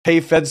Hey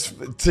Feds,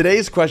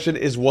 today's question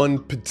is one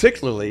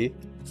particularly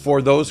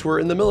for those who are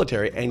in the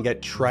military and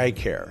get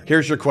TRICARE.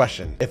 Here's your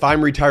question. If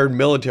I'm retired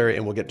military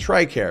and will get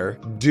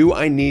TRICARE, do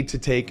I need to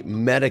take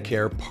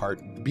Medicare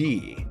Part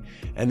B?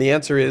 And the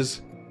answer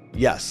is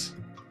yes,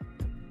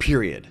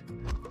 period.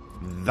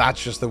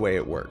 That's just the way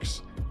it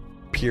works,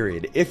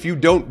 period. If you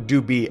don't do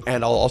B,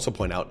 and I'll also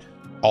point out,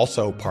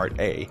 also Part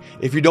A,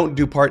 if you don't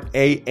do Part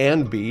A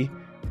and B,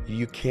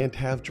 you can't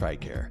have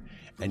TRICARE.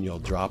 And you'll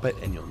drop it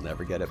and you'll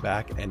never get it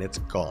back and it's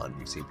gone.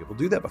 You've seen people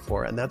do that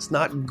before and that's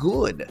not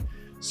good.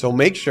 So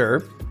make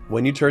sure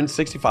when you turn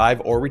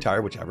 65 or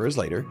retire, whichever is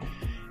later,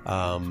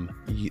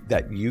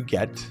 that you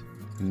get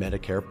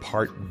Medicare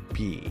Part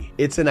B.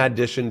 It's in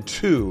addition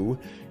to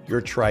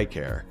your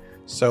TRICARE.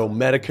 So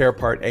Medicare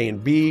Part A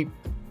and B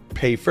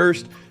pay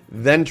first,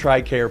 then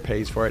TRICARE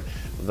pays for it.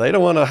 They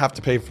don't want to have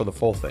to pay for the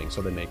full thing,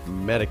 so they make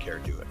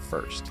Medicare do it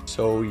first.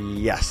 So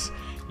yes,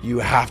 you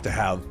have to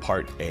have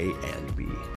Part A and B.